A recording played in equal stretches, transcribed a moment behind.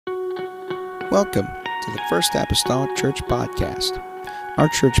Welcome to the First Apostolic Church Podcast. Our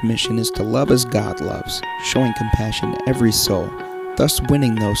church mission is to love as God loves, showing compassion to every soul, thus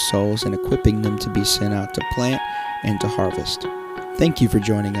winning those souls and equipping them to be sent out to plant and to harvest. Thank you for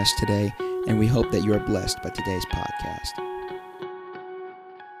joining us today, and we hope that you are blessed by today's podcast.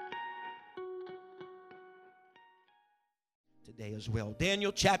 Today as well.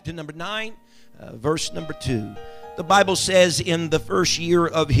 Daniel chapter number 9, verse number 2. The Bible says, in the first year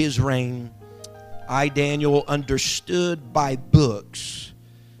of his reign, I, Daniel, understood by books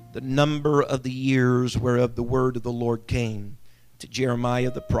the number of the years whereof the word of the Lord came to Jeremiah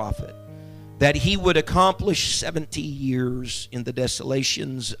the prophet, that he would accomplish 70 years in the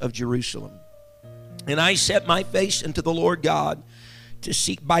desolations of Jerusalem. And I set my face unto the Lord God to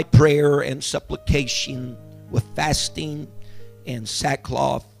seek by prayer and supplication with fasting and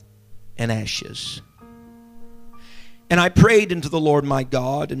sackcloth and ashes. And I prayed unto the Lord my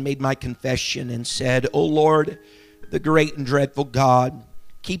God and made my confession and said, O Lord, the great and dreadful God,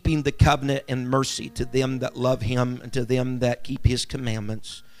 keeping the covenant and mercy to them that love him and to them that keep his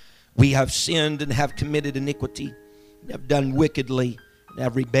commandments, we have sinned and have committed iniquity, and have done wickedly, and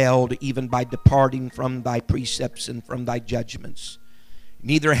have rebelled even by departing from thy precepts and from thy judgments.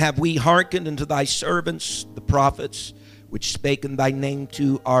 Neither have we hearkened unto thy servants, the prophets, which spake in thy name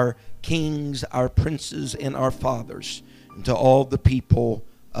to our kings, our princes, and our fathers, and to all the people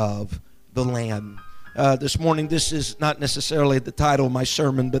of the land. This morning, this is not necessarily the title of my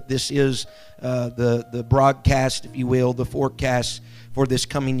sermon, but this is the broadcast, if you will, the forecast for this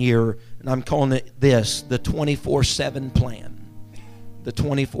coming year. And I'm calling it this, the 24/7 plan. The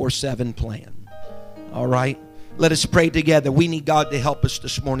 24/7 plan. All right? Let us pray together. We need God to help us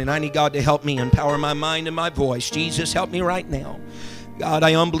this morning. I need God to help me empower my mind and my voice. Jesus, help me right now. God,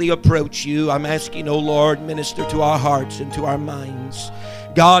 I humbly approach you. I'm asking, oh Lord, minister to our hearts and to our minds.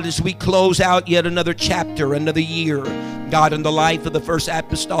 God, as we close out yet another chapter, another year, God, in the life of the First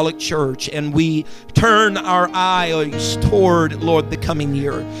Apostolic Church, and we turn our eyes toward, Lord, the coming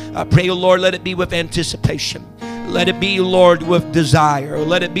year. I pray, oh Lord, let it be with anticipation. Let it be, Lord, with desire.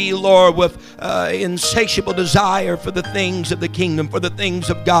 Let it be, Lord, with insatiable desire for the things of the kingdom, for the things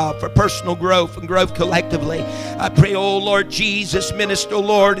of God, for personal growth and growth collectively. I pray, oh Lord Jesus, minister,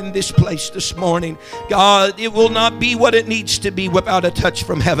 Lord, in this place this morning. God, it will not be what it needs to be without a touch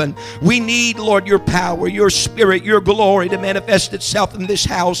from heaven. We need, Lord, your power, your spirit, your glory to manifest itself in this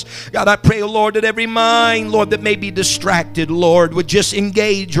house. God, I pray, oh Lord, that every mind, Lord, that may be distracted, Lord, would just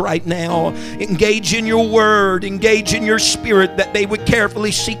engage right now. Engage in your word, engage in your spirit, that they would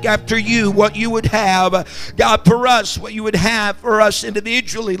carefully seek after you, what you would have, God, for us, what you would have for us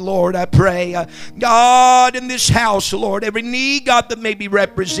individually, Lord, I pray. God, in this house, Lord, every need, God, that may be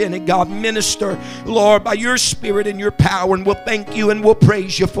represented, God, minister, Lord, by your spirit and your power, and we'll thank you and we'll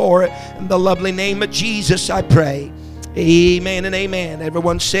praise you for it. In the lovely name of Jesus, I pray. Amen and amen.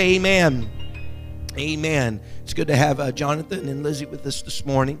 Everyone say amen. Amen. It's good to have Jonathan and Lizzie with us this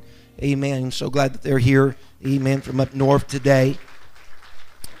morning. Amen. I'm so glad that they're here. Amen. From up north today.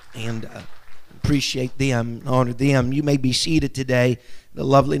 And appreciate them, honor them. You may be seated today in the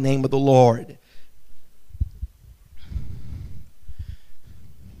lovely name of the Lord.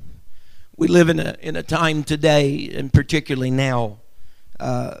 We live in a time today, and particularly now,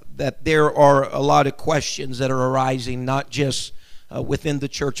 that there are a lot of questions that are arising, not just within the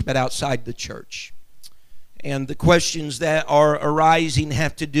church, but outside the church. And the questions that are arising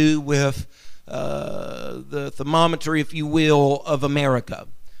have to do with the thermometer, if you will, of America,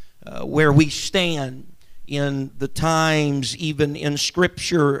 where we stand in the times, even in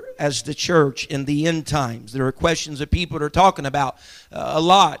Scripture as the church in the end times. There are questions that people are talking about a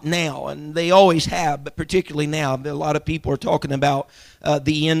lot now, and they always have, but particularly now, a lot of people are talking about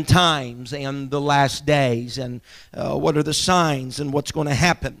the end times and the last days, and what are the signs and what's going to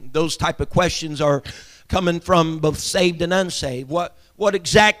happen. Those type of questions are coming from both saved and unsaved. What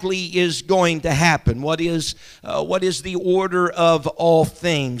exactly is going to happen? What is the order of all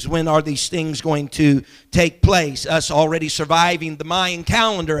things? When are these things going to take place? Us already surviving the Mayan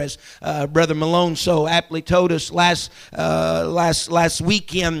calendar, as Brother Malone so aptly told us last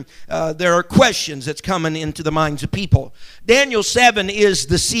weekend. There are questions that's coming into the minds of people. Daniel 7 is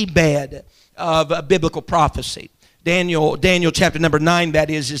the seabed of biblical prophecy. Daniel chapter number 9,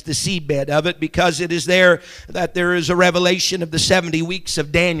 that is the seabed of it, because it is there that there is a revelation of the 70 weeks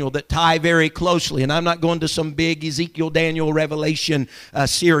of Daniel that tie very closely. And I'm not going to some big Ezekiel, Daniel, Revelation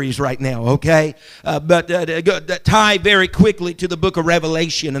series right now, okay? But that tie very quickly to the book of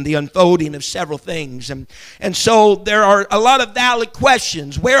Revelation and the unfolding of several things. And so there are a lot of valid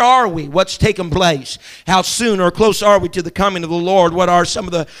questions. Where are we? What's taken place? How soon or close are we to the coming of the Lord? What are some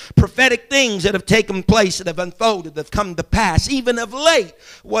of the prophetic things that have taken place, that have unfolded, that have come to pass, even of late?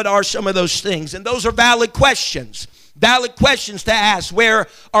 What are some of those things? And those are valid questions. Valid questions to ask. Where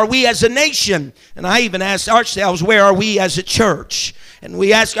are we as a nation? And I even ask ourselves, where are we as a church? And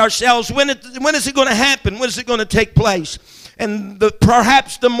we ask ourselves, when is it going to happen? When is it going to take place? And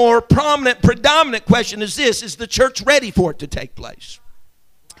perhaps the more predominant question is this: is the church ready for it to take place?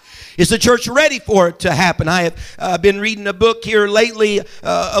 Is the church ready for it to happen? I have been reading a book here lately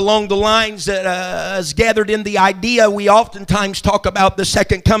along the lines that has gathered in the idea. We oftentimes talk about the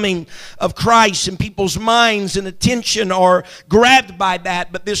second coming of Christ, and people's minds and attention are grabbed by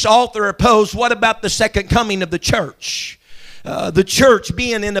that. But this author posed, what about the second coming of the church? The church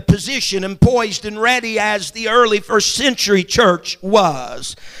being in a position and poised and ready as the early first century church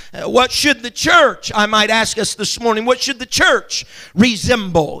was. What should the church, I might ask us this morning, what should the church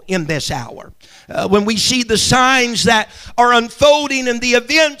resemble in this hour? When we see the signs that are unfolding and the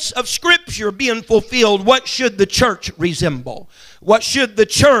events of Scripture being fulfilled, what should the church resemble? What should the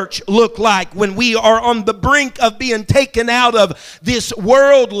church look like when we are on the brink of being taken out of this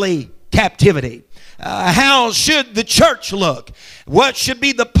worldly captivity? How should the church look? What should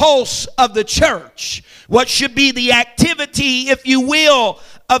be the pulse of the church? What should be the activity, if you will,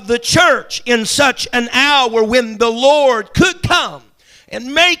 of the church in such an hour when the Lord could come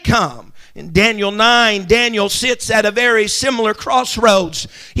and may come? In Daniel 9, Daniel sits at a very similar crossroads.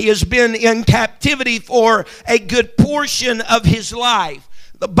 He has been in captivity for a good portion of his life.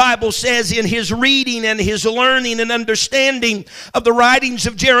 The Bible says in his reading and his learning and understanding of the writings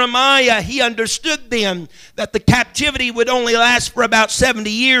of Jeremiah, he understood then that the captivity would only last for about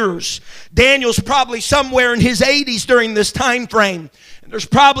 70 years. Daniel's probably somewhere in his 80s during this time frame. There's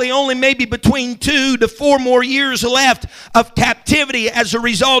probably only maybe between 2 to 4 more years left of captivity as a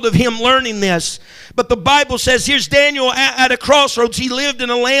result of him learning this. But the Bible says here's Daniel at a crossroads. He lived in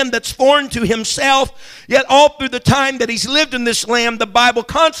a land that's foreign to himself. Yet all through the time that he's lived in this land, the Bible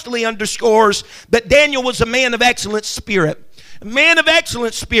constantly underscores that Daniel was a man of excellent spirit. A man of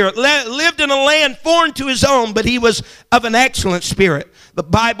excellent spirit, lived in a land foreign to his own, but he was of an excellent spirit. The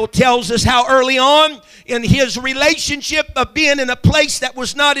Bible tells us how early on in his relationship of being in a place that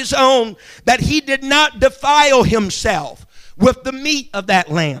was not his own, that he did not defile himself with the meat of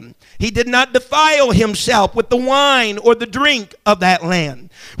that land. He did not defile himself with the wine or the drink of that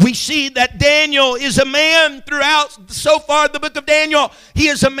land. We see that Daniel is a man throughout so far the book of Daniel. He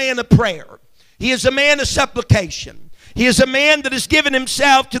is a man of prayer. He is a man of supplication. He is a man that has given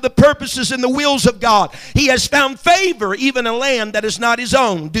himself to the purposes and the wills of God. He has found favor even in a land that is not his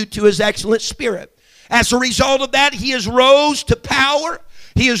own due to his excellent spirit. As a result of that, he has rose to power.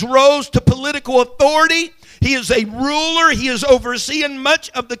 He has rose to political authority. He is a ruler. He is overseeing much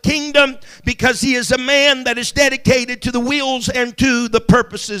of the kingdom because he is a man that is dedicated to the wills and to the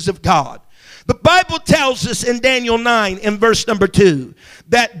purposes of God. The Bible tells us in Daniel 9 in verse number 2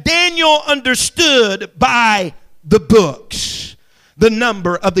 that Daniel understood by the books the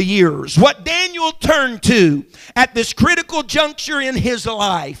number of the years. What Daniel turned to at this critical juncture in his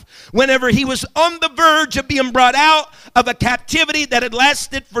life, whenever he was on the verge of being brought out of a captivity that had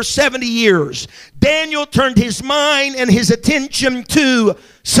lasted for 70 years, Daniel turned his mind and his attention to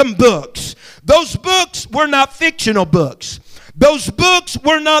some books. Those books were not fictional books. Those books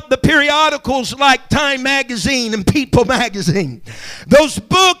were not the periodicals like Time Magazine and People Magazine. Those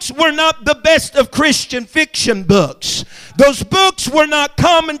books were not the best of Christian fiction books. Those books were not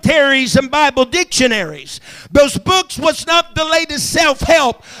commentaries and Bible dictionaries. Those books was not the latest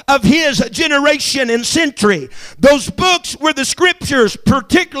self-help of his generation and century. Those books were the scriptures,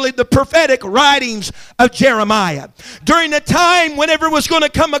 particularly the prophetic writings of Jeremiah. During a time whenever it was going to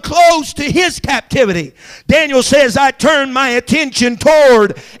come a close to his captivity, Daniel says, I turned my attention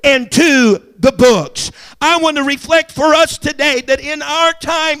toward and to the books. I want to reflect for us today that in our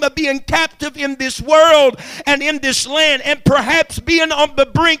time of being captive in this world and in this land, and perhaps being on the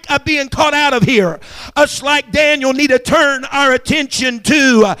brink of being caught out of here, us like Daniel need to turn our attention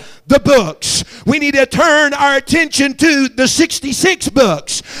to the books. We need to turn our attention to the 66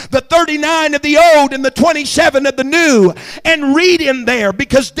 books, the 39 of the Old and the 27 of the New, and read in there,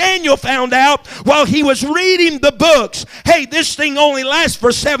 because Daniel found out while he was reading the books, hey, this thing only lasts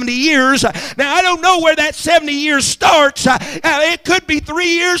for 70 years. Now, I don't know where that 70 years starts. It could be 3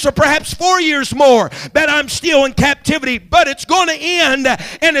 years or perhaps 4 years more that I'm still in captivity, but it's going to end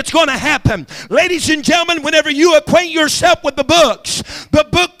and it's going to happen. Ladies and gentlemen, whenever you acquaint yourself with the books, the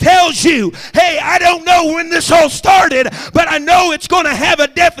book tells you, hey, I don't know when this all started, but I know it's going to have a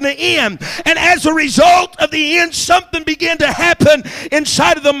definite end. And as a result of the end, something began to happen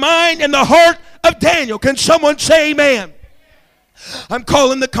inside of the mind and the heart of Daniel. Can someone say amen? I'm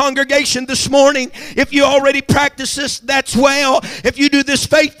calling the congregation this morning. If you already practice this, that's well. If you do this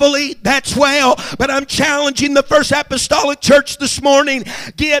faithfully, that's well. But I'm challenging the First Apostolic Church this morning.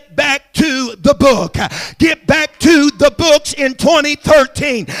 Get back to the book. Get back to the books in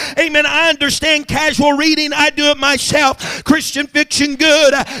 2013. Amen. I understand casual reading. I do it myself. Christian fiction,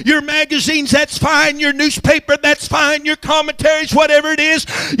 good. Your magazines, that's fine. Your newspaper, that's fine. Your commentaries, whatever it is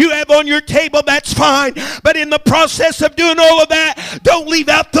you have on your table, that's fine. But in the process of doing all of that, don't leave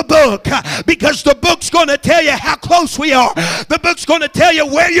out the book, because the book's going to tell you how close we are. The book's going to tell you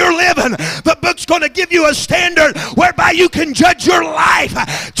where you're living. The book's going to give you a standard whereby you can judge your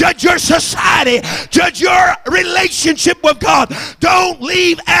life, judge your society, judge your relationship with God. Don't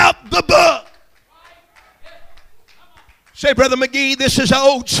leave out the book. Say, Brother McGee, this is an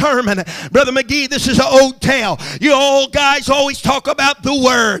old sermon. Brother McGee, this is an old tale. You old guys always talk about the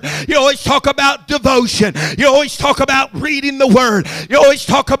Word. You always talk about devotion. You always talk about reading the Word. You always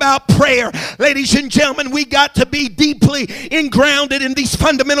talk about prayer. Ladies and gentlemen, we got to be deeply engrounded in these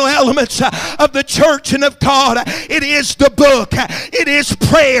fundamental elements of the church and of God. It is the book. It is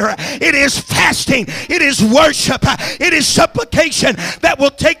prayer. It is fasting. It is worship. It is supplication that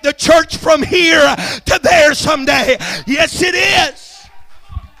will take the church from here to there someday. Yes, it is.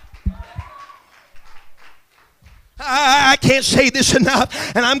 I can't say this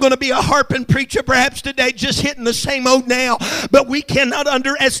enough, and I'm going to be a harping preacher perhaps today, just hitting the same old nail, but we cannot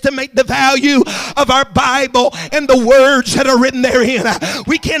underestimate the value of our Bible and the words that are written therein.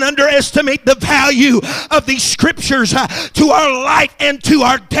 We can't underestimate the value of these scriptures to our life and to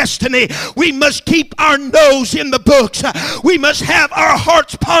our destiny. We must keep our nose in the books. We must have our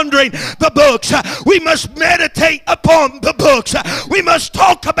hearts pondering the books. We must meditate upon the books. We must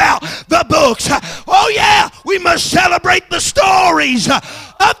talk about the books. Oh yeah, we must celebrate the stories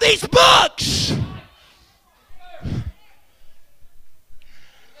of these books.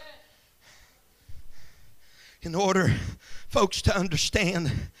 In order, folks, to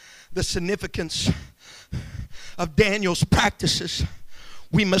understand the significance of Daniel's practices,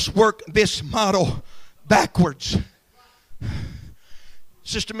 we must work this model backwards.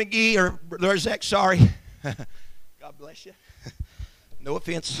 Sister McGee, or Brother Zach, sorry. God bless you. No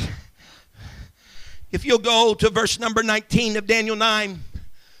offense. If you'll go to verse number 19 of Daniel 9,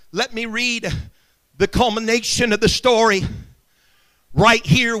 let me read the culmination of the story right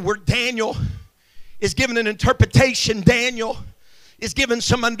here where Daniel is given an interpretation. Daniel is given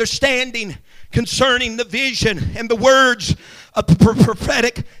some understanding concerning the vision and the words of the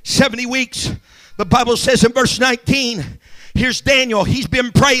prophetic 70 weeks. The Bible says in verse 19, here's Daniel. He's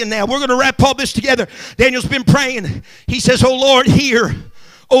been praying now. We're going to wrap all this together. Daniel's been praying. He says, "O Lord, hear.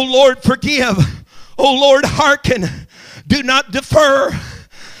 O Lord, forgive. O Lord, hearken. Do not defer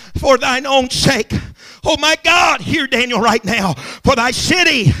for thine own sake. Oh my God," hear Daniel right now, "for thy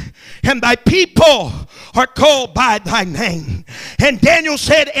city and thy people are called by thy name." And Daniel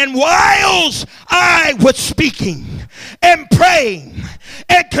said, "And whiles I was speaking and praying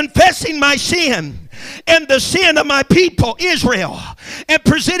and confessing my sin and the sin of my people Israel, and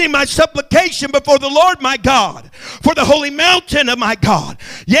presenting my supplication before the Lord my God for the holy mountain of my God,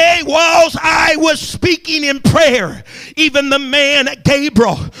 yea, whilst I was speaking in prayer, even the man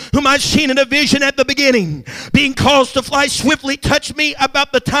Gabriel, whom I seen in a vision at the beginning, being caused to fly swiftly, touched me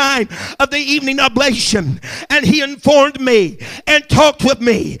about the time of the evening oblation. And he informed me and talked with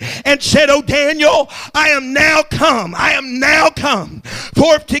me and said, O Daniel, I am now come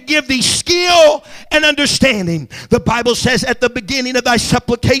forth to give thee skill and understanding. The Bible says, at the beginning of thy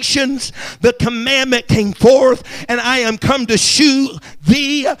supplications, the commandment came forth, and I am come to shew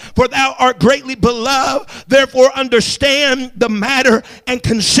thee, for thou art greatly beloved. Therefore understand the matter and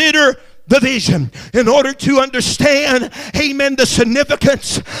consider the vision, in order to understand, amen, the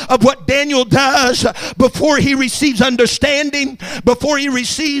significance of what Daniel does before he receives understanding, before he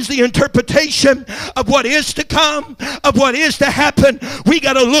receives the interpretation of what is to come, of what is to happen, we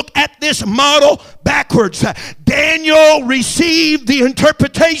got to look at this model backwards. Daniel received the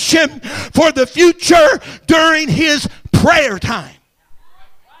interpretation for the future during his prayer time.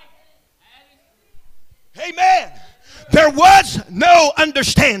 Amen. There was no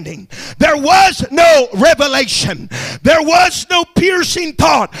understanding. There was no revelation. There was no piercing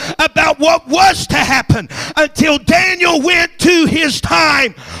thought about what was to happen until Daniel went to his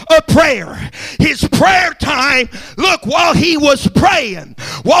time of prayer. His prayer time, look, while he was praying,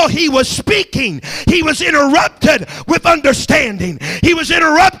 while he was speaking, he was interrupted with understanding. He was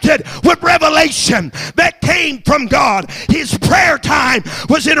interrupted with revelation that came from God. His prayer time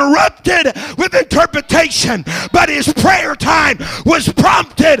was interrupted with interpretation, but his prayer time was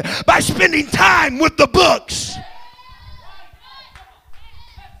prompted by spending time with the books.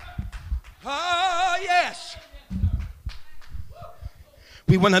 Oh, yes.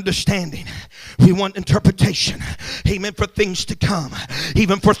 We want understanding. We want interpretation. Amen. For things to come.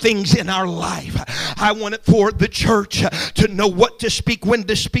 Even for things in our life. I want it for the church to know what to speak, when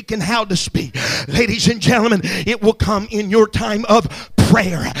to speak, and how to speak. Ladies and gentlemen, it will come in your time of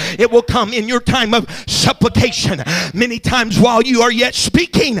prayer. It will come in your time of supplication. Many times while you are yet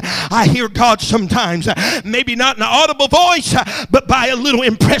speaking, I hear God sometimes, maybe not in an audible voice, but by a little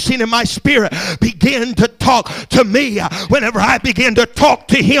impressing in my spirit, begin to talk to me. Whenever I begin to talk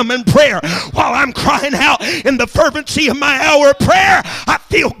to him in prayer, while I'm crying out in the fervency of my hour of prayer, I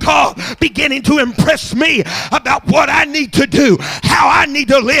feel God beginning to impress me about what I need to do, how I need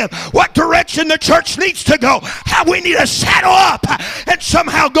to live, what direction the church needs to go, how we need to saddle up and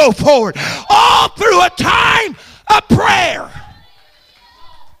somehow go forward, all through a time of prayer.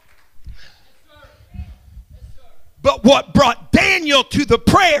 But what brought Daniel to the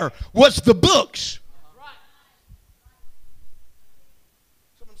prayer was the books.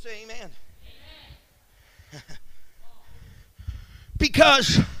 Someone say amen.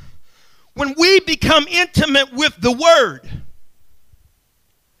 Because when we become intimate with the Word,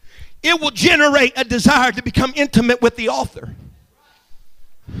 it will generate a desire to become intimate with the author.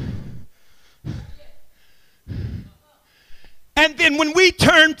 And then when we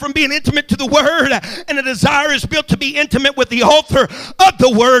turn from being intimate to the Word and a desire is built to be intimate with the author of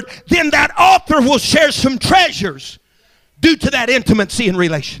the Word, then that author will share some treasures due to that intimacy and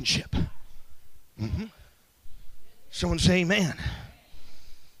relationship. Someone say amen.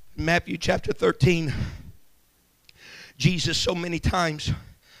 Matthew chapter 13, Jesus so many times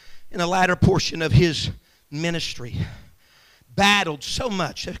in the latter portion of his ministry battled so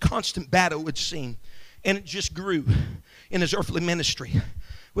much, a constant battle would seem, and it just grew in his earthly ministry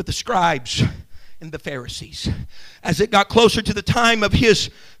with the scribes and the Pharisees. As it got closer to the time of his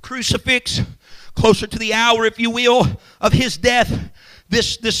crucifix, closer to the hour, if you will, of his death,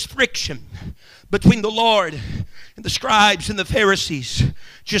 this friction between the Lord and the scribes and the Pharisees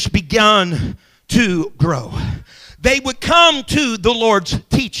just begun to grow. They would come to the Lord's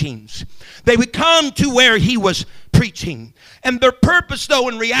teachings. They would come to where he was preaching. And their purpose, though,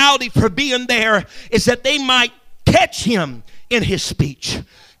 in reality for being there is that they might catch him in his speech,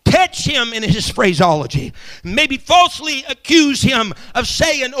 catch him in his phraseology, maybe falsely accuse him of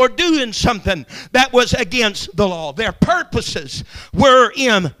saying or doing something that was against the law. Their purposes were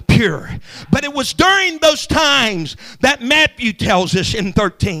impure. But it was during those times that Matthew tells us in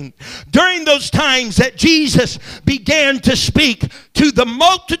 13, during those times that Jesus began to speak to the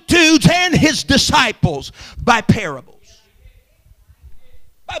multitudes and his disciples by parables.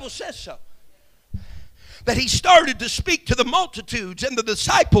 The Bible says so. That he started to speak to the multitudes and the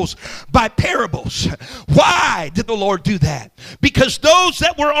disciples by parables. Why did the Lord do that? Because those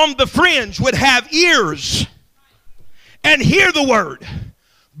that were on the fringe would have ears and hear the word,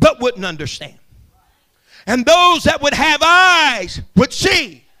 but wouldn't understand. And those that would have eyes would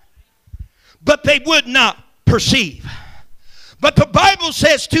see, but they would not perceive. But the Bible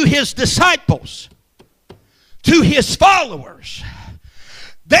says to his disciples, to his followers,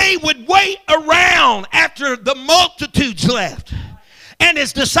 they would wait around after the multitudes left, and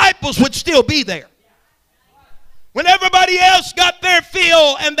his disciples would still be there. When everybody else got their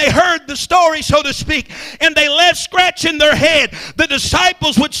fill and they heard the story, so to speak, and they left scratching their head, the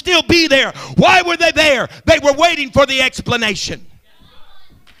disciples would still be there. Why were they there? They were waiting for the explanation.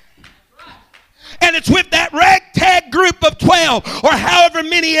 And it's with that ragtag group of 12, or however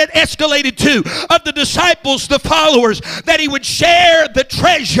many it escalated to, of the disciples, the followers, that he would share the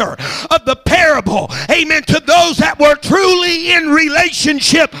treasure of the parable, amen, to those that were truly in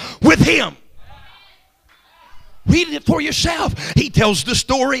relationship with him. Read it for yourself. He tells the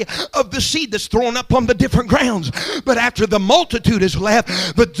story of the seed that's thrown up on the different grounds. But after the multitude is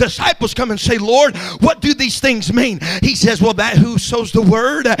left, the disciples come and say, Lord, what do these things mean? He says, well, that who sows the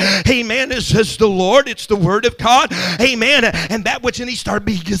word, amen, is the Lord. It's the word of God, amen. And that which, and he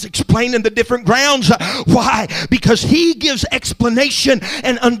begins explaining the different grounds. Why? Because he gives explanation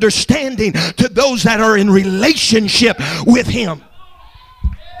and understanding to those that are in relationship with him.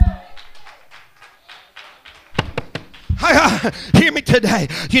 Hear me today.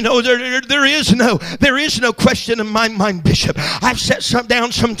 You know, there is no question in my mind, Bishop. I've sat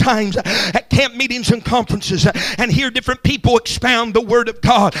down sometimes at camp meetings and conferences and hear different people expound the word of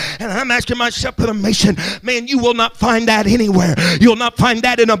God, and I'm asking myself, Brother Mason, man, you will not find that anywhere. You'll not find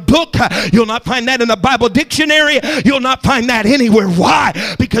that in a book. You'll not find that in a Bible dictionary. You'll not find that anywhere. Why?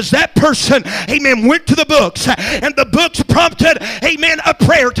 Because that person, amen, went to the books, and the books prompted, amen, a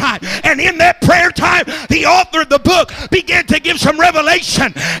prayer time, and in that prayer time, the author of the book began to give some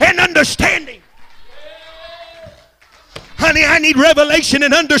revelation and understanding. Honey, I need revelation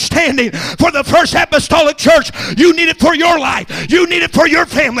and understanding for the First Apostolic Church. You need it for your life. You need it for your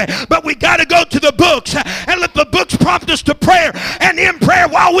family. But we got to go to the books and let the books prompt us to prayer. And in prayer,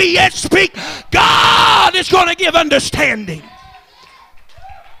 while we yet speak, God is going to give understanding.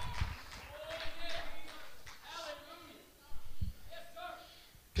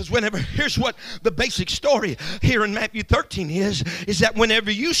 Because here's what the basic story here in Matthew 13 is that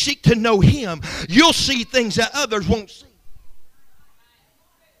whenever you seek to know him, you'll see things that others won't see.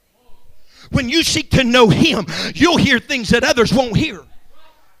 When you seek to know him, you'll hear things that others won't hear.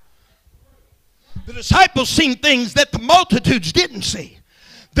 The disciples seen things that the multitudes didn't see.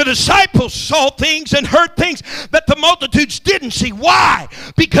 The disciples saw things and heard things that the multitudes didn't see. Why?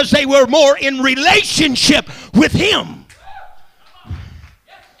 Because they were more in relationship with him.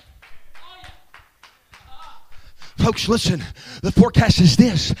 Folks, listen, the forecast is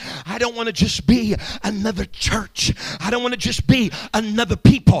this. I don't want to just be another church. I don't want to just be another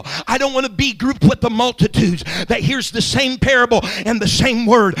people. I don't want to be grouped with the multitudes that hears the same parable and the same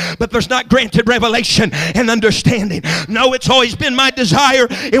word, but there's not granted revelation and understanding. No, it's always been my desire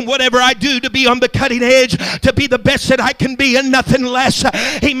in whatever I do to be on the cutting edge, to be the best that I can be and nothing less.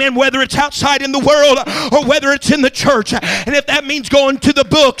 Amen. Whether it's outside in the world or whether it's in the church. And if that means going to the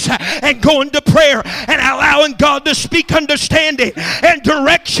books and going to prayer and allowing God to speak understanding and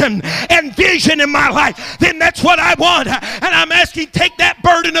direction and vision in my life, then that's what I want. And I'm asking, take that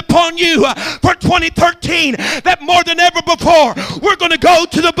burden upon you for 2013, that more than ever before, we're going to go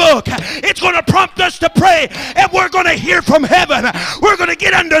to the book. It's going to prompt us to pray, and we're going to hear from heaven. We're going to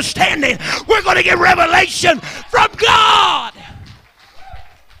get understanding. We're going to get revelation from God.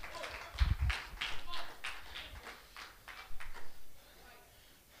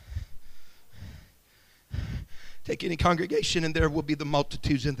 Take any congregation and there will be the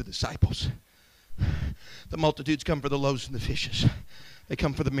multitudes and the disciples. The multitudes come for the loaves and the fishes. They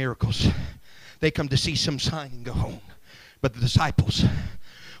come for the miracles. They come to see some sign and go home. But the disciples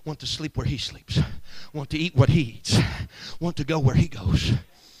want to sleep where he sleeps, want to eat what he eats, want to go where he goes.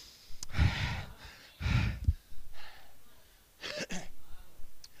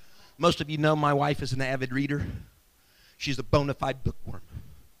 Most of you know my wife is an avid reader. She's a bona fide bookworm.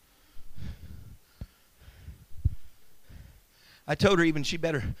 I told her I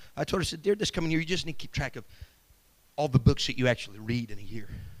told her, I said, dear, this coming year, you just need to keep track of all the books that you actually read in a year.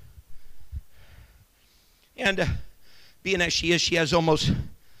 And being as she is, she has almost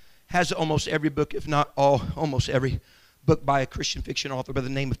every book, if not all, almost every book by a Christian fiction author by the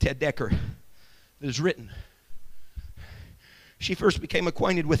name of Ted Dekker that is written. She first became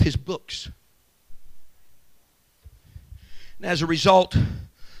acquainted with his books. And as a result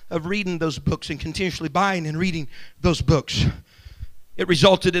of reading those books and continuously buying and reading those books, it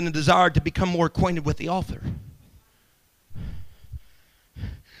resulted in a desire to become more acquainted with the author.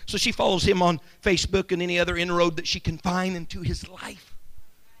 So she follows him on Facebook and any other inroad that she can find into his life.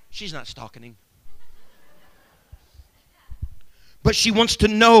 She's not stalking him. But she wants to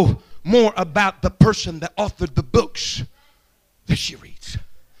know more about the person that authored the books that she reads.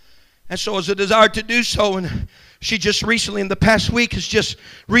 And so as a desire to do so, and she just recently, in the past week, has just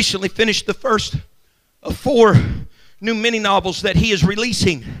recently finished the first of 4 new mini novels that he is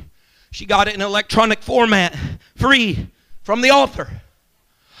releasing. She got it in electronic format, free from the author.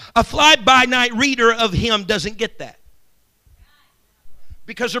 A fly-by-night reader of him doesn't get that.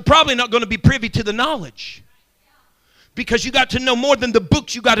 Because they're probably not going to be privy to the knowledge. Because you got to know more than the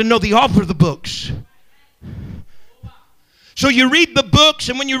books. You got to know the author of the books. So you read the books,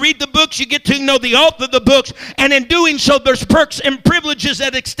 and when you read the books, you get to know the author of the books. And in doing so, there's perks and privileges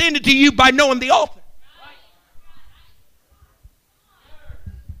that are extended to you by knowing the author.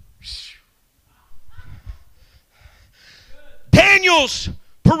 Daniel's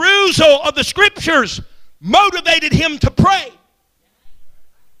perusal of the scriptures motivated him to pray.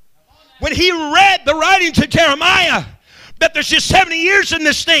 When he read the writings of Jeremiah, that there's just 70 years in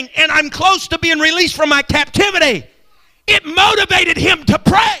this thing, and I'm close to being released from my captivity, it motivated him to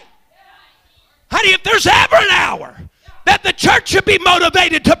pray. Honey, if there's ever an hour that the church should be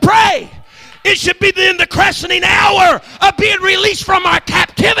motivated to pray, it should be in the crescenting hour of being released from our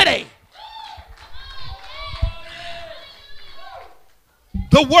captivity.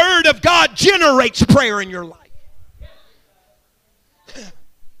 The Word of God generates prayer in your life.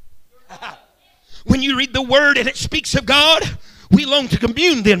 When you read the Word and it speaks of God, we long to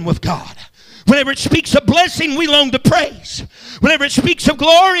commune then with God. Whenever it speaks of blessing, we long to praise. Whenever it speaks of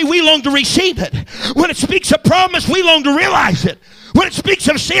glory, we long to receive it. When it speaks of promise, we long to realize it. When it speaks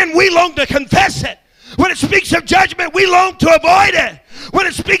of sin, we long to confess it. When it speaks of judgment, we long to avoid it. When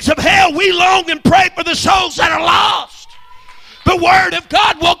it speaks of hell, we long and pray for the souls that are lost. The Word of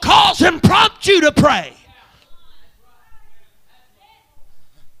God will cause and prompt you to pray.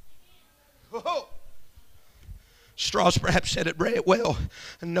 Oh. Strauss perhaps said it very well,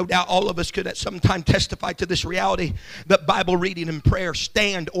 and no doubt all of us could at some time testify to this reality, that Bible reading and prayer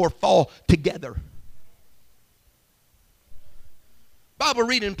stand or fall together. Bible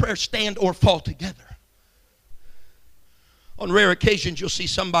reading and prayer stand or fall together. On rare occasions, you'll see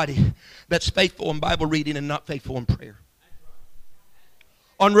somebody that's faithful in Bible reading and not faithful in prayer.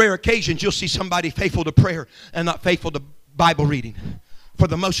 On rare occasions, you'll see somebody faithful to prayer and not faithful to Bible reading. For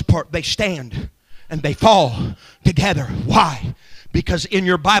the most part, they stand and they fall together. Why? Because in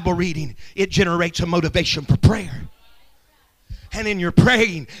your Bible reading, it generates a motivation for prayer. And in your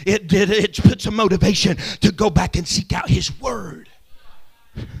praying, it puts a motivation to go back and seek out His Word.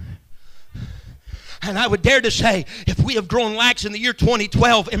 And I would dare to say, if we have grown lax in the year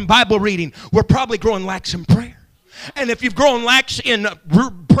 2012 in Bible reading, we're probably growing lax in prayer. And if you've grown lax in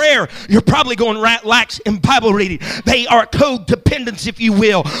prayer, you're probably going lax in Bible reading. They are codependents, if you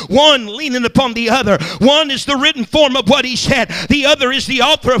will. One leaning upon the other. One is the written form of what He said. The other is the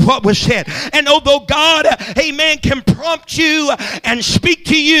author of what was said. And although God, amen, can prompt you and speak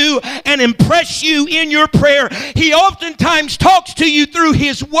to you and impress you in your prayer, He oftentimes talks to you through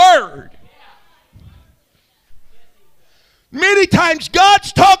His Word. Many times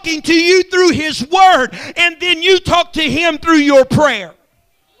God's talking to you through His Word, and then you talk to Him through your prayer.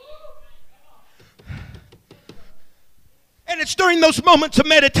 And it's during those moments of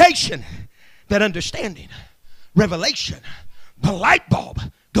meditation that understanding, revelation, the light bulb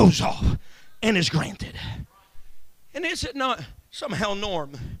goes off and is granted. And is it not somehow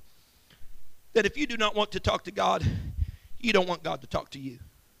norm that if you do not want to talk to God, you don't want God to talk to you?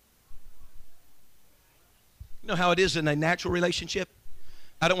 You know how it is in a natural relationship?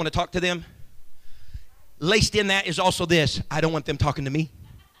 I don't want to talk to them. Laced in that is also this: I don't want them talking to me.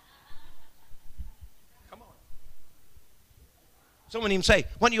 Come on. Someone even say,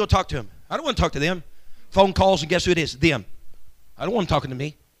 why don't you go talk to them? I don't want to talk to them. Phone calls, and guess who it is? Them. I don't want them talking to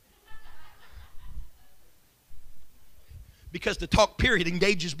me. Because the talk period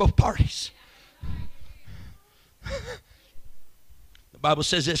engages both parties. The Bible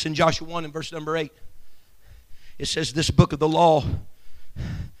says this in Joshua 1 and verse number 8. It says, this book of the law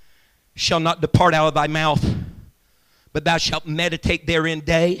shall not depart out of thy mouth, but thou shalt meditate therein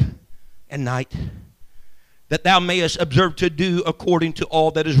day and night, that thou mayest observe to do according to all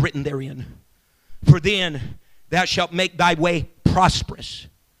that is written therein. For then thou shalt make thy way prosperous,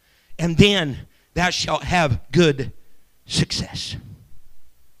 and then thou shalt have good success.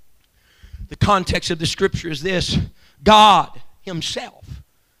 The context of the scripture is this: God Himself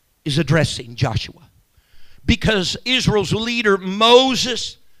is addressing Joshua. Because Israel's leader,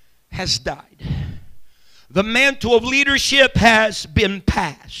 Moses, has died. The mantle of leadership has been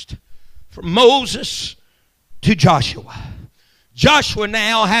passed from Moses to Joshua. Joshua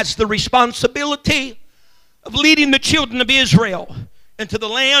now has the responsibility of leading the children of Israel into the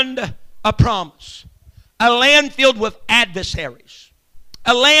land of promise. A land filled with adversaries.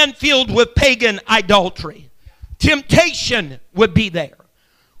 A land filled with pagan idolatry. Temptation would be there.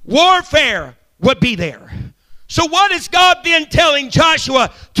 Warfare would be there. So what is God then telling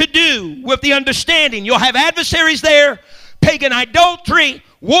Joshua to do with the understanding? You'll have adversaries there, pagan idolatry,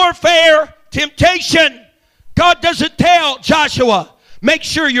 warfare, temptation. God doesn't tell Joshua, make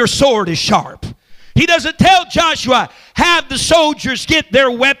sure your sword is sharp. He doesn't tell Joshua, have the soldiers get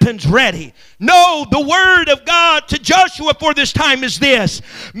their weapons ready. No, the word of God to Joshua for this time is this: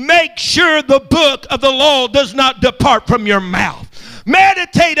 make sure the book of the law does not depart from your mouth.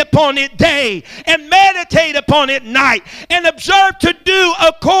 Meditate upon it day and meditate upon it night, and observe to do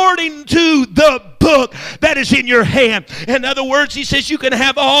according to the book that is in your hand. In other words, he says you can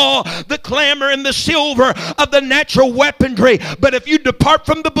have all the clamor and the silver of the natural weaponry, but if you depart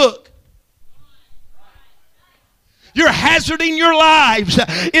from the book, you're hazarding your lives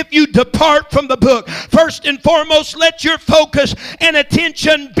if you depart from the book. First and foremost, let your focus and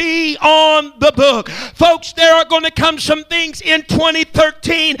attention be on the book. Folks, there are going to come some things in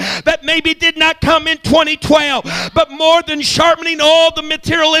 2013 that maybe did not come in 2012. But more than sharpening all the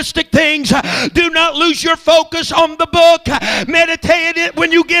materialistic things, do not lose your focus on the book. Meditate it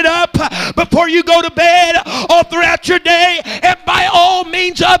when you get up, before you go to bed, all throughout your day, and by all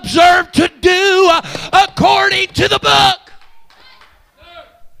means observe to do according to the book.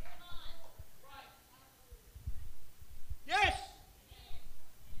 Yes.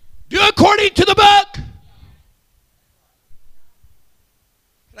 Do according to the book.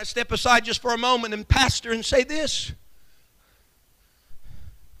 Can I step aside just for a moment and pastor and say this?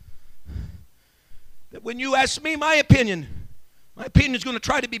 That when you ask me my opinion is going to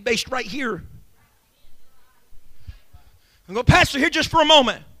try to be based right here. I'm going to pastor here just for a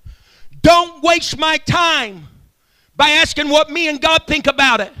moment. Don't waste my time by asking what me and God think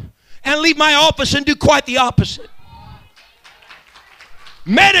about it, and leave my office and do quite the opposite.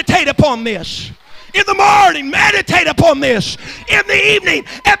 Meditate upon this. In the morning, meditate upon this. In the evening,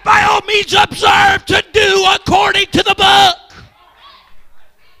 and by all means observe to do according to the book.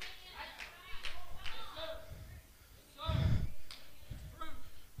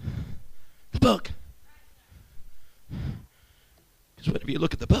 The book. Because whenever you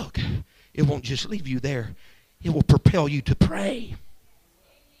look at the book, it won't just leave you there. It will propel you to pray.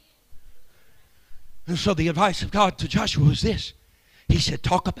 And so the advice of God to Joshua was this. He said,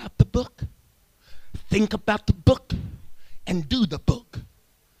 talk about the book, think about the book, and do the book.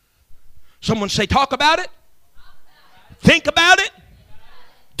 Someone say, talk about it, think about it,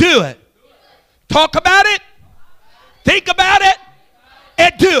 do it. Talk about it, think about it,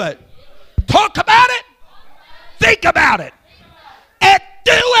 and do it. Talk about it, think about it, and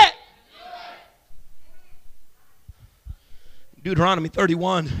do it. Deuteronomy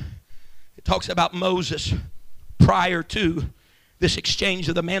 31, it talks about Moses prior to this exchange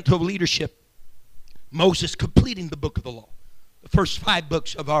of the mantle of leadership. Moses completing the book of the law, the first 5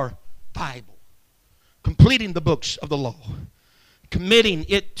 books of our Bible, completing the books of the law, committing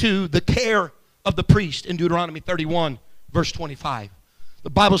it to the care of the priest in Deuteronomy 31, verse 25. The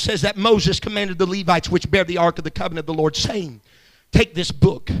Bible says that Moses commanded the Levites which bear the ark of the covenant of the Lord, saying, take this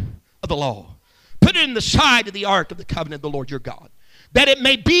book of the law, put it in the side of the ark of the covenant of the Lord your God, that it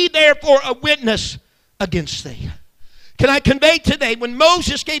may be there for a witness against thee. Can I convey today, when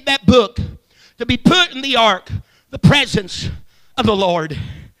Moses gave that book to be put in the ark, the presence of the Lord,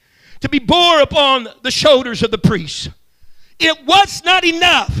 to be bore upon the shoulders of the priests, it was not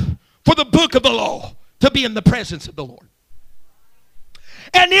enough for the book of the law to be in the presence of the Lord.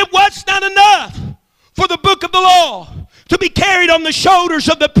 And it was not enough for the book of the law to be carried on the shoulders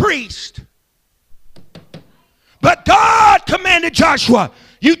of the priest. But God commanded Joshua,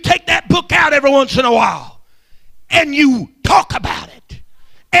 you take that book out every once in a while, and you talk about it,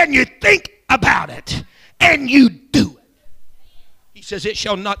 and you think about it, and you do it. He says, it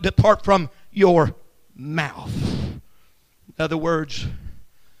shall not depart from your mouth. In other words,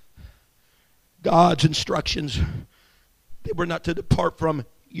 God's instructions, they were not to depart from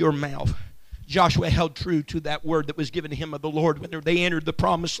your mouth. Joshua held true to that word that was given to him of the Lord when they entered the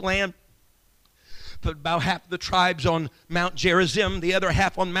promised land. Put about half of the tribes on Mount Gerizim, the other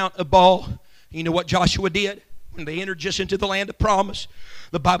half on Mount Ebal. You know what Joshua did when they entered just into the land of promise?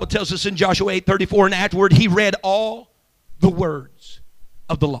 The Bible tells us in Joshua 8:34, and afterward he read all the words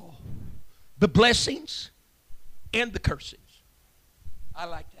of the law, the blessings and the cursings. I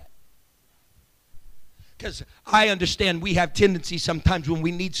like that. Because I understand we have tendencies sometimes when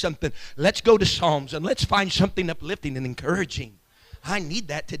we need something. Let's go to Psalms and let's find something uplifting and encouraging. I need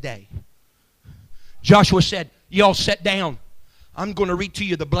that today. Joshua said, y'all sit down. I'm going to read to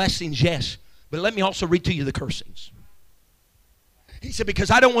you the blessings, yes, but let me also read to you the cursings. He said, because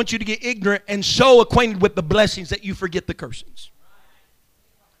I don't want you to get ignorant and so acquainted with the blessings that you forget the cursings.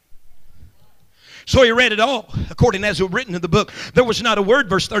 So he read it all, according as it was written in the book. There was not a word,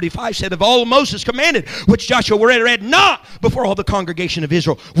 verse 35 said, of all Moses commanded, which Joshua read not before all the congregation of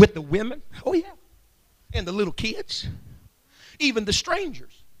Israel, with the women, oh yeah, and the little kids. even the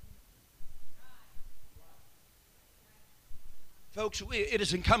strangers. Folks, it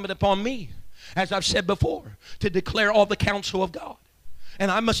is incumbent upon me, as I've said before, to declare all the counsel of God. And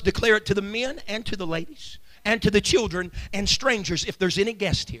I must declare it to the men and to the ladies and to the children and strangers if there's any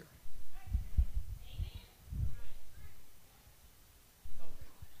guest here.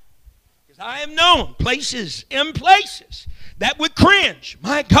 Because I have known places that would cringe.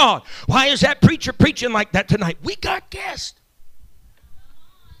 My God, why is that preacher preaching like that tonight? We got guests.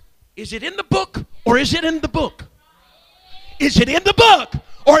 Is it in the book or is it in the book? Is it in the book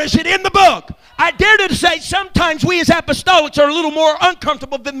or is it in the book? I dare to say sometimes we as apostolics are a little more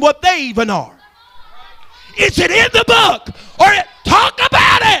uncomfortable than what they even are. Is it in the book? Or talk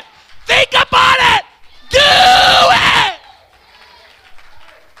about it. Think about it. Do it.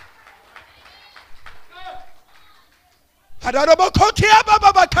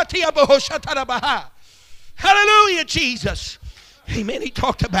 Hallelujah, Jesus. Amen. He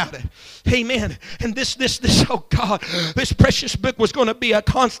talked about it. Amen. And this, oh God, this precious book was going to be a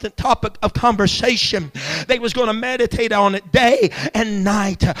constant topic of conversation. They was going to meditate on it day and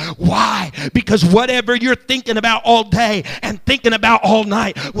night. Why? Because whatever you're thinking about all day and thinking about all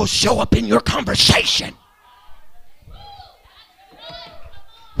night will show up in your conversation.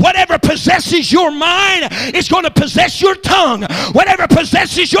 Whatever possesses your mind is going to possess your tongue. Whatever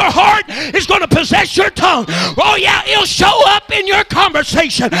possesses your heart is going to possess your tongue. Oh yeah, it'll show up in your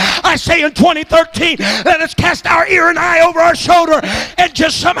conversation. I say in 2013, let us cast our ear and eye over our shoulder and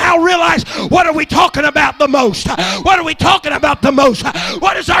just somehow realize, what are we talking about the most? What are we talking about the most?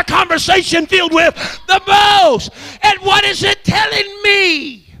 What is our conversation filled with the most? And what is it telling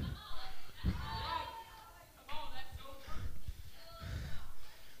me?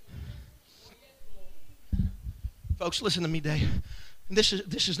 Folks, listen to me today. This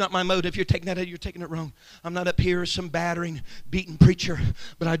is not my motive. If you're taking that out, you're taking it wrong. I'm not up here as some battering, beaten preacher,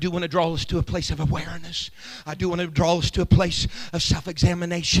 but I do want to draw us to a place of awareness. I do want to draw us to a place of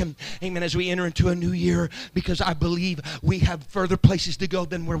self-examination. Amen. As we enter into a new year, because I believe we have further places to go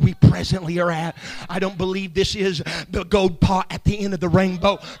than where we presently are at. I don't believe this is the gold pot at the end of the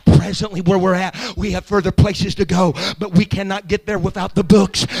rainbow. Presently where we're at, we have further places to go, but we cannot get there without the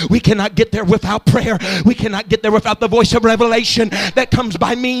books. We cannot get there without prayer. We cannot get there without the voice of revelation that comes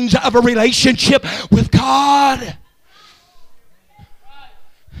by means of a relationship with God.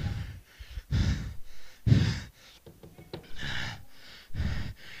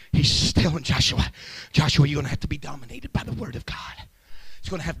 He's telling Joshua, you're going to have to be dominated by the Word of God. It's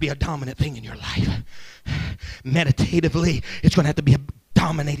going to have to be a dominant thing in your life. Meditatively, it's going to have to be a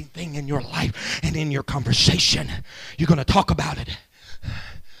dominating thing in your life and in your conversation. You're going to talk about it.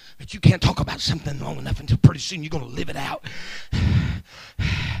 But you can't talk about something long enough until pretty soon you're going to live it out.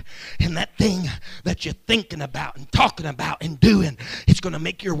 And that thing that you're thinking about and talking about and doing, it's going to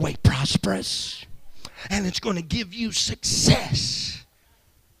make your way prosperous. And it's going to give you success.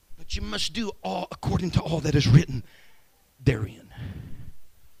 But you must do all according to all that is written therein.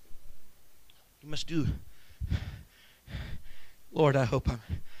 You must do. Lord, I hope I'm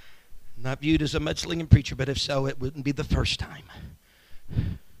not viewed as a mudslinging preacher, but if so, it wouldn't be the first time.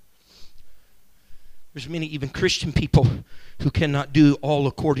 There's many even Christian people who cannot do all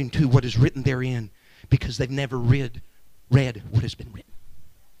according to what is written therein because they've never read what has been written.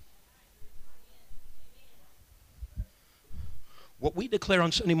 What we declare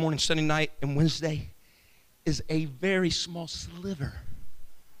on Sunday morning, Sunday night, and Wednesday is a very small sliver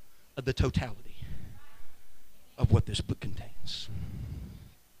of the totality of what this book contains.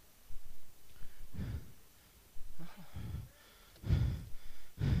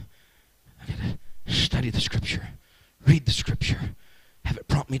 Study the Scripture, read the Scripture, have it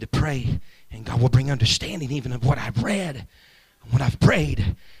prompt me to pray, and God will bring understanding even of what I've read and what I've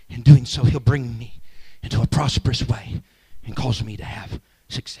prayed. In doing so, He'll bring me into a prosperous way and cause me to have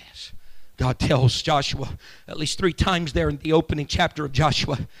success. God tells Joshua at least 3 times there in the opening chapter of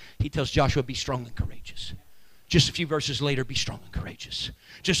Joshua, He tells Joshua, be strong and courageous. Just a few verses later, be strong and courageous.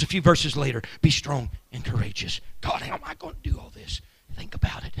 Just a few verses later, be strong and courageous. God, how am I going to do all this? Think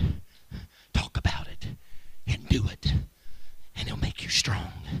about it. Talk about it and do it, and He'll make you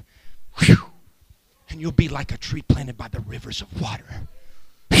strong. Whew. And you'll be like a tree planted by the rivers of water.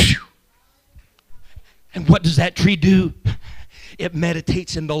 Whew. And what does that tree do? It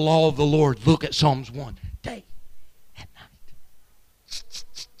meditates in the law of the Lord. Look at Psalms 1. Day and night.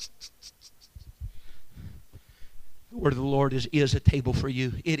 The word of the Lord is a table for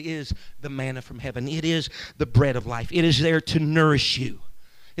you. It is the manna from heaven. It is the bread of life. It is there to nourish you.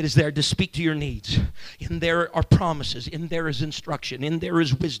 It is there to speak to your needs. In there are promises. In there is instruction. In there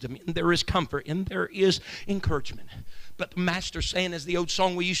is wisdom. In there is comfort. In there is encouragement. But the Master's saying, as the old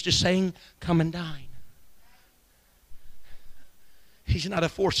song we used to sing, come and dine. He's not a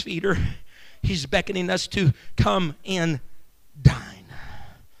force feeder. He's beckoning us to come and dine.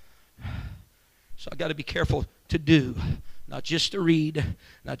 So I've got to be careful to do. Not just to read.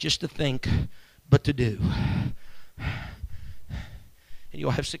 Not just to think. But to do. And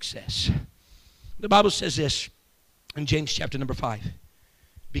you'll have success. The Bible says this in James chapter number 5.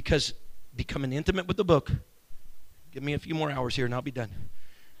 Because becoming intimate with the book, give me a few more hours here and I'll be done.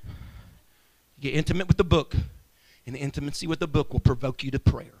 You get intimate with the book, and the intimacy with the book will provoke you to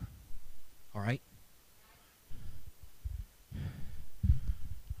prayer. All right?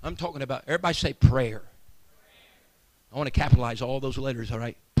 I'm talking about, everybody say prayer. I want to capitalize all those letters, all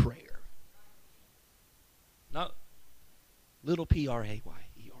right? Prayer. Not little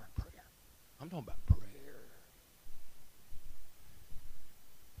P-R-A-Y-E-R, prayer. I'm talking about prayer.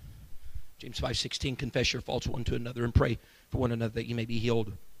 James 5:16, confess your faults one to another and pray for one another that you may be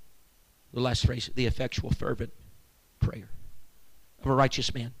healed. The last phrase, the effectual, fervent prayer of a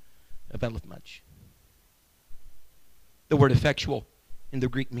righteous man availeth much. The word effectual in the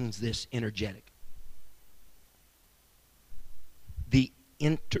Greek means this, energetic. The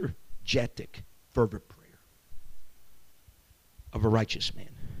energetic, fervent prayer of a righteous man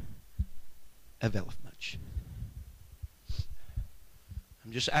availeth much.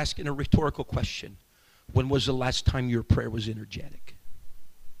 I'm just asking a rhetorical question. When was the last time your prayer was energetic?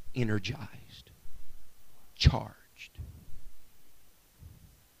 Energized. Charged.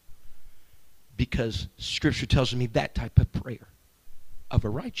 Because Scripture tells me that type of prayer of a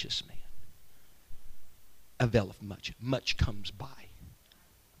righteous man availeth much. Much comes by.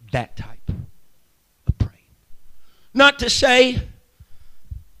 That type of praying. Not to say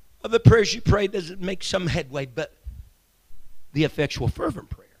of the prayers you pray doesn't make some headway, but the effectual fervent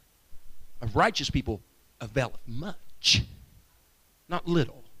prayer of righteous people availeth much. Not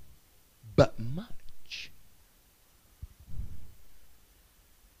little, but much.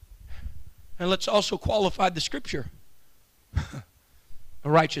 And let's also qualify the Scripture. A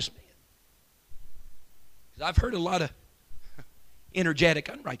righteous man. Because I've heard a lot of energetic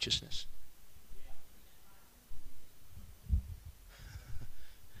unrighteousness.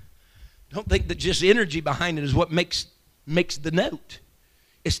 Don't think that just energy behind it is what makes the note.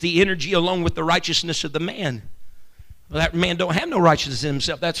 It's the energy along with the righteousness of the man. Well, that man don't have no righteousness in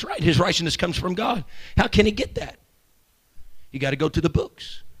himself. That's right. His righteousness comes from God. How can he get that? You got to go to the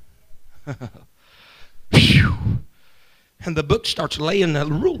books. And the book starts laying a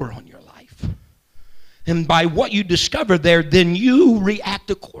ruler on your life. And by what you discover there, then you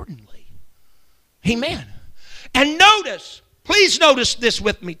react accordingly. Amen. And notice, please notice this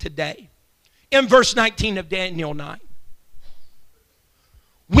with me today. In verse 19 of Daniel 9.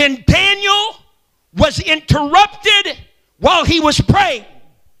 When Daniel was interrupted while he was praying,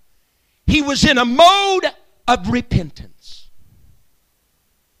 he was in a mode of repentance.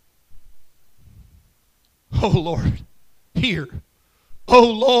 Oh Lord, hear. Oh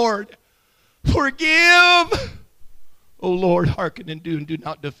Lord, forgive. Oh Lord, hearken and do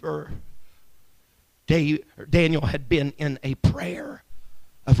not defer. Daniel had been in a prayer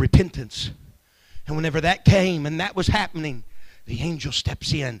of repentance. And whenever that came and that was happening, the angel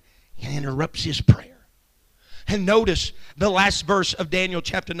steps in and interrupts his prayer. And notice the last verse of Daniel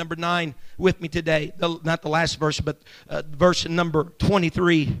chapter number 9 with me today. Not the last verse, but verse number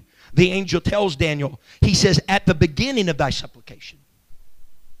 23. The angel tells Daniel, he says, at the beginning of thy supplication,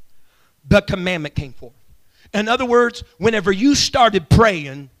 the commandment came forth. In other words, whenever you started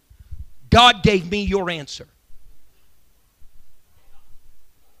praying, God gave me your answer.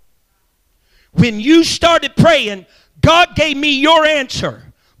 When you started praying, God gave me your answer,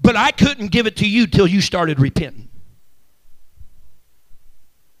 but I couldn't give it to you till you started repenting.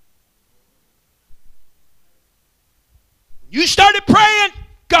 You started praying,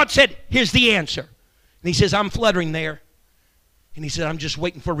 God said, here's the answer. And he says, I'm fluttering there. And he said, I'm just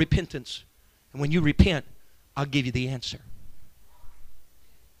waiting for repentance. And when you repent, I'll give you the answer.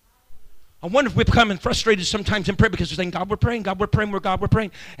 I wonder if we're becoming frustrated sometimes in prayer because we're saying, God, we're praying, God, we're praying, God, we're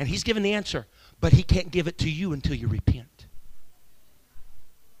praying. And he's giving the answer. But he can't give it to you until you repent.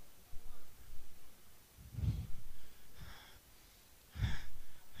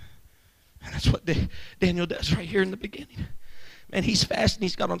 And that's what Daniel does right here in the beginning. Man, he's fasting.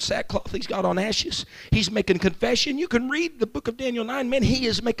 He's got on sackcloth. He's got on ashes. He's making confession. You can read the book of Daniel 9. Man, he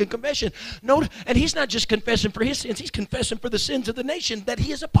is making confession. No, and he's not just confessing for his sins. He's confessing for the sins of the nation that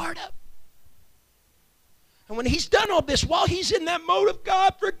he is a part of. And when he's done all this, while he's in that mode of,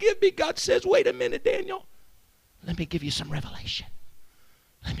 God, forgive me, God says, wait a minute, Daniel. Let me give you some revelation.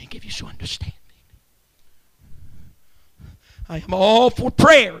 Let me give you some understanding. I am all for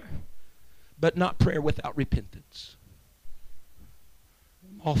prayer, but not prayer without repentance.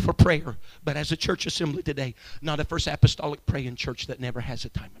 I'm all for prayer, but as a church assembly today, not a First Apostolic praying church that never has a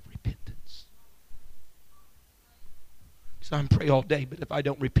time of repentance. So I pray all day, but if I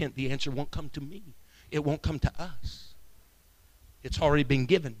don't repent, the answer won't come to me. It won't come to us. It's already been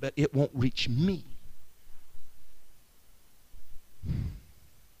given, but it won't reach me.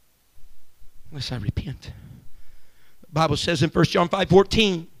 Unless I repent. The Bible says in 1 John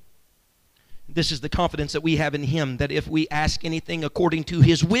 5:14, this is the confidence that we have in him, that if we ask anything according to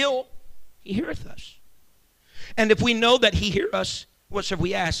his will, he heareth us. And if we know that he heareth us, whatsoever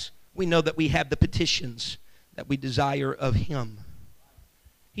we ask, we know that we have the petitions that we desire of him.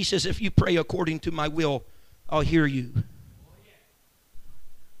 He says, if you pray according to my will, I'll hear you.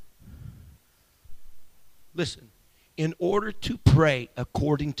 Listen, in order to pray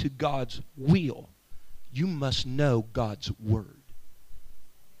according to God's will, you must know God's word.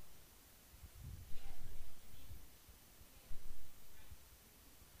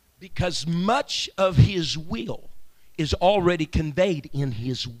 Because much of his will is already conveyed in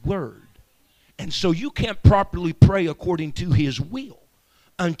his word. And so you can't properly pray according to his will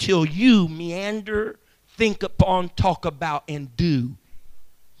until you meander, think upon, talk about, and do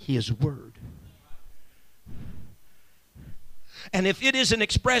his word. And if it isn't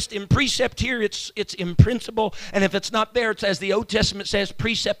expressed in precept here, it's in principle. And if it's not there, it's as the Old Testament says,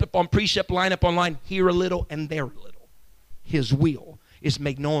 precept upon precept, line upon line, here a little and there a little. His will is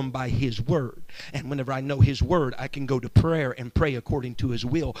made known by his word. And whenever I know his word, I can go to prayer and pray according to his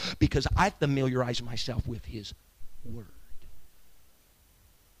will, because I familiarize myself with his word.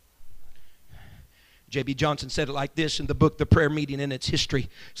 J.B. Johnson said it like this in the book, The Prayer Meeting and Its History. He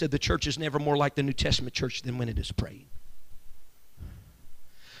said, the church is never more like the New Testament church than when it is praying.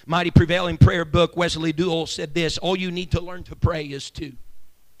 Mighty Prevailing Prayer book, Wesley Duell said this, all you need to learn to pray is to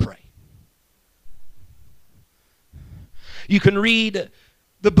pray. You can read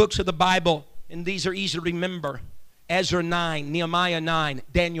the books of the Bible, and these are easy to remember. Ezra 9, Nehemiah 9,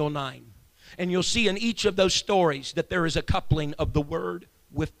 Daniel 9. And you'll see in each of those stories that there is a coupling of the word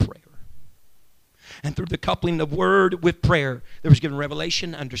with prayer. And through the coupling of word with prayer, there was given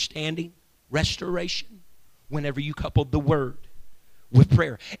revelation, understanding, restoration, whenever you coupled the word with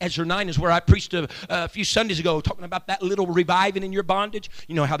prayer. Ezra 9 is where I preached a few Sundays ago, talking about that little reviving in your bondage.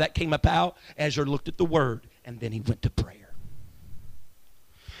 You know how that came about? Ezra looked at the word, and then he went to prayer.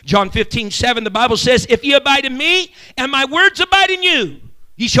 John 15:7, the Bible says, if ye abide in me, and my words abide in you,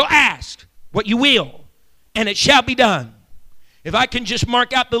 ye shall ask what you will, and it shall be done. If I can just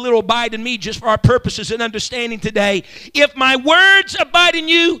mark out the little abide in me just for our purposes and understanding today. If my words abide in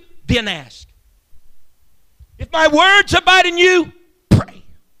you, then ask. If my words abide in you, pray.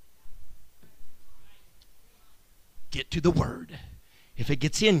 Get to the word. If it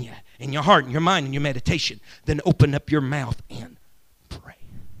gets in you, in your heart, in your mind, in your meditation, then open up your mouth and pray.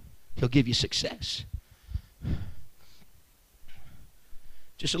 He'll give you success.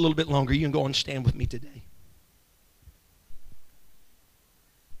 Just a little bit longer. You can go and stand with me today.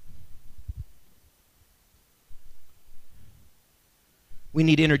 We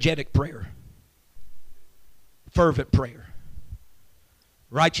need energetic prayer, fervent prayer,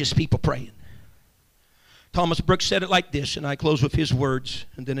 righteous people praying. Thomas Brooks said it like this, and I close with his words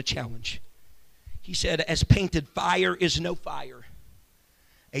and then a challenge. He said, as painted fire is no fire,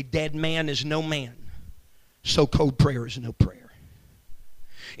 a dead man is no man, so cold prayer is no prayer.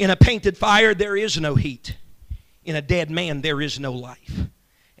 In a painted fire there is no heat. In a dead man there is no life.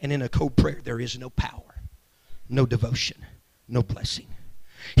 And in a cold prayer there is no power, no devotion, no blessing.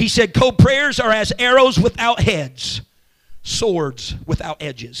 He said cold prayers are as arrows without heads, swords without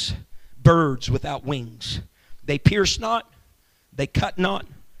edges, birds without wings. They pierce not, they cut not,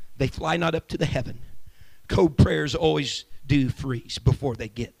 they fly not up to the heaven. Cold prayers always do freeze before they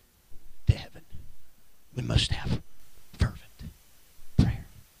get to heaven. We must have fervent prayer.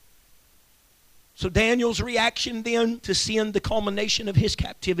 So Daniel's reaction then to seeing the culmination of his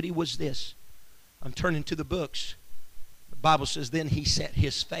captivity was this. I'm turning to the books. The Bible says then he set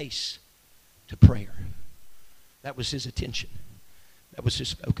his face to prayer. That was his attention. That was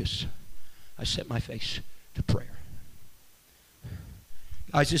his focus. I set my face to prayer.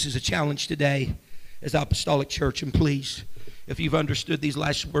 Guys, this is a challenge today as Apostolic Church, and please, if you've understood these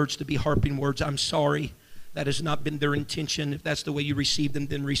last words to be harping words, I'm sorry. That has not been their intention. If that's the way you receive them,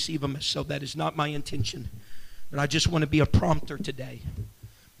 then receive them. So that is not my intention. But I just want to be a prompter today,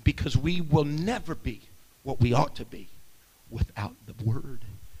 because we will never be what we ought to be without the word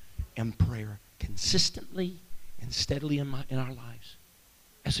and prayer consistently and steadily in our lives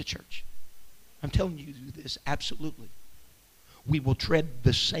as a church. I'm telling you this absolutely. We will tread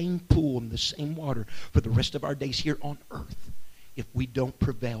the same pool and the same water for the rest of our days here on earth if we don't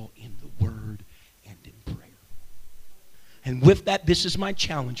prevail in the word and in prayer. And with that, this is my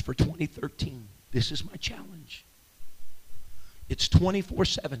challenge for 2013. This is my challenge. It's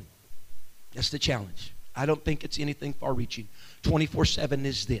 24/7. That's the challenge. I don't think it's anything far-reaching. 24/7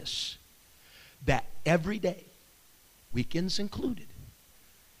 is this: that every day, weekends included,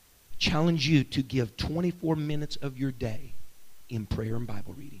 challenge you to give 24 minutes of your day in prayer and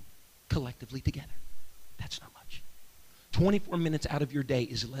Bible reading, collectively together. That's not much. 24 minutes out of your day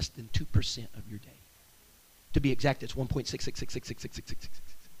is less than 2% of your day. To be exact, it's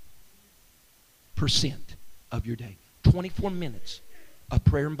 1.6666666% of your day. 24 minutes of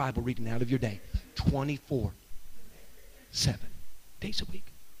prayer and Bible reading out of your day. 24/7 days a week.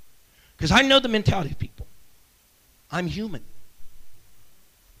 Because I know the mentality of people. I'm human.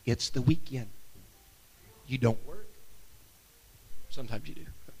 It's the weekend. You don't work. Sometimes you do.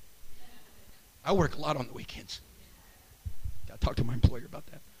 I work a lot on the weekends. Got to talk to my employer about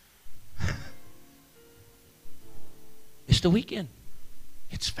that. It's the weekend.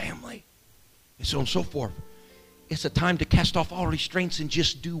 It's family. And so on and so forth. It's a time to cast off all restraints and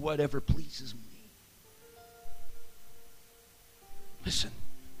just do whatever pleases me. Listen,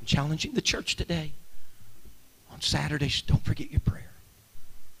 I'm challenging the church today. On Saturdays, don't forget your prayer.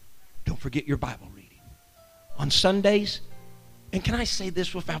 Don't forget your Bible reading. On Sundays, and can I say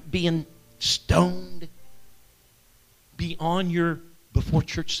this without being stoned? Be on your before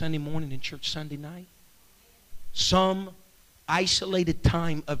church Sunday morning and church Sunday night. Some isolated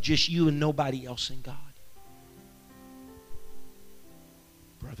time of just you and nobody else in God.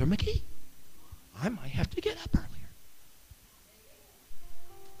 Brother McGee, I might have to get up earlier.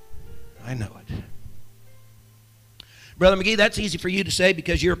 I know it. Brother McGee, that's easy for you to say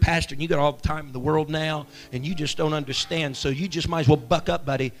because you're a pastor and you got all the time in the world now and you just don't understand. So you just might as well buck up,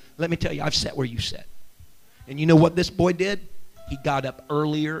 buddy. Let me tell you, I've sat where you sat. And you know what this boy did? He got up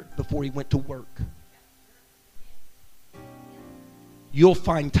earlier before he went to work. You'll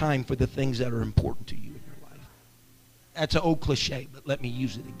find time for the things that are important to you in your life. That's an old cliche, but let me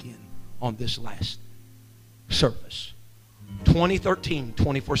use it again on this last service. 2013,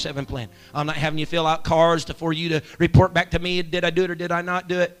 24/7 plan. I'm not having you fill out cards for you to report back to me, did I do it or did I not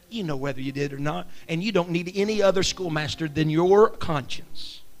do it? You know whether you did or not. And you don't need any other schoolmaster than your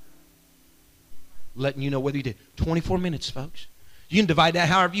conscience letting you know whether you did. 24 minutes, folks. You can divide that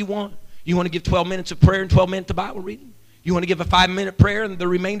however you want. You want to give 12 minutes of prayer and 12 minutes of Bible reading? You want to give a 5-minute prayer and the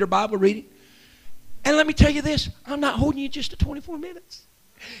remainder Bible reading? And let me tell you this, I'm not holding you just to 24 minutes.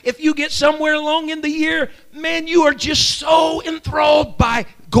 If you get somewhere along in the year, man, you are just so enthralled by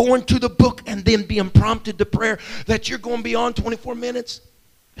going to the book and then being prompted to prayer that you're going beyond 24 minutes.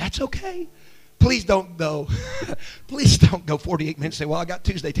 That's okay. Please don't go. Please don't go 48 minutes and say, well, I got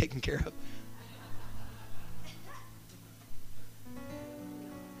Tuesday taken care of.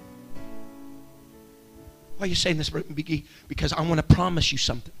 Why are you saying this, Brother McGee? Because I want to promise you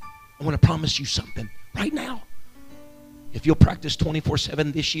something. I want to promise you something right now. If you'll practice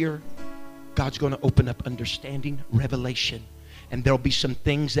 24/7 this year, God's going to open up understanding, revelation, and there'll be some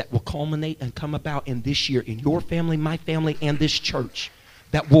things that will culminate and come about in this year in your family, my family, and this church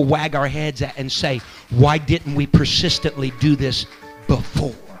that will wag our heads at and say, why didn't we persistently do this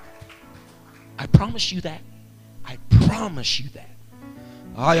before? I promise you that. I promise you that.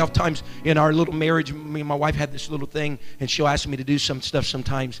 I oftentimes in our little marriage, me and my wife had this little thing, and she'll ask me to do some stuff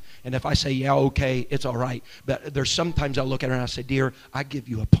sometimes, and if I say, yeah, okay, it's all right. But there's sometimes I'll look at her and I say, dear, I give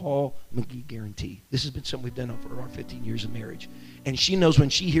you a Paul McGee guarantee. This has been something we've done for our 15 years of marriage. And she knows when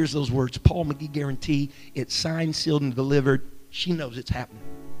she hears those words, Paul McGee guarantee, it's signed, sealed, and delivered. She knows it's happening.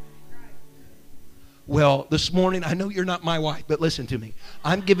 Well, this morning, I know you're not my wife, but listen to me.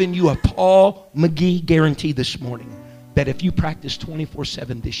 I'm giving you a Paul McGee guarantee this morning that if you practice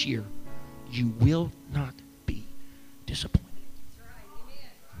 24/7 this year, you will not be disappointed.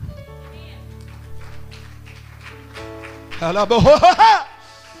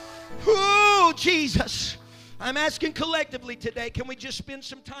 Oh, Jesus. I'm asking collectively today, can we just spend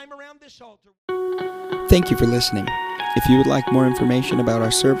some time around this altar? Thank you for listening. If you would like more information about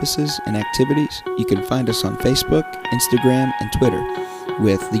our services and activities, you can find us on Facebook, Instagram, and Twitter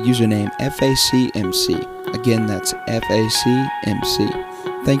with the username FACMC. Again, that's FACMC.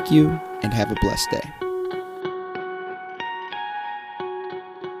 Thank you, and have a blessed day.